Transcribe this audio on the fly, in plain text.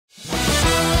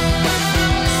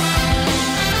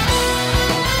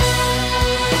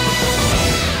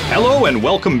Hello and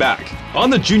welcome back. On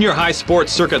the junior high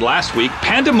sports circuit last week,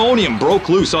 pandemonium broke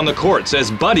loose on the courts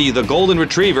as Buddy, the golden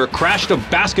retriever, crashed a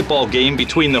basketball game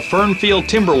between the Fernfield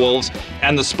Timberwolves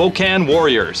and the Spokane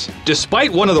Warriors.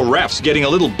 Despite one of the refs getting a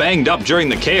little banged up during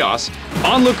the chaos,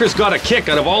 onlookers got a kick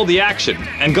out of all the action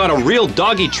and got a real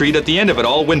doggy treat at the end of it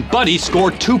all when Buddy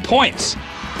scored 2 points.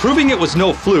 Proving it was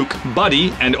no fluke,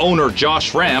 Buddy and owner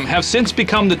Josh Ram have since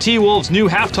become the T-Wolves' new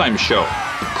halftime show.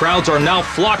 Crowds are now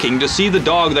flocking to see the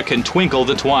dog that can twinkle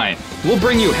the twine. We'll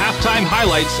bring you halftime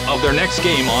highlights of their next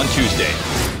game on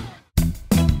Tuesday.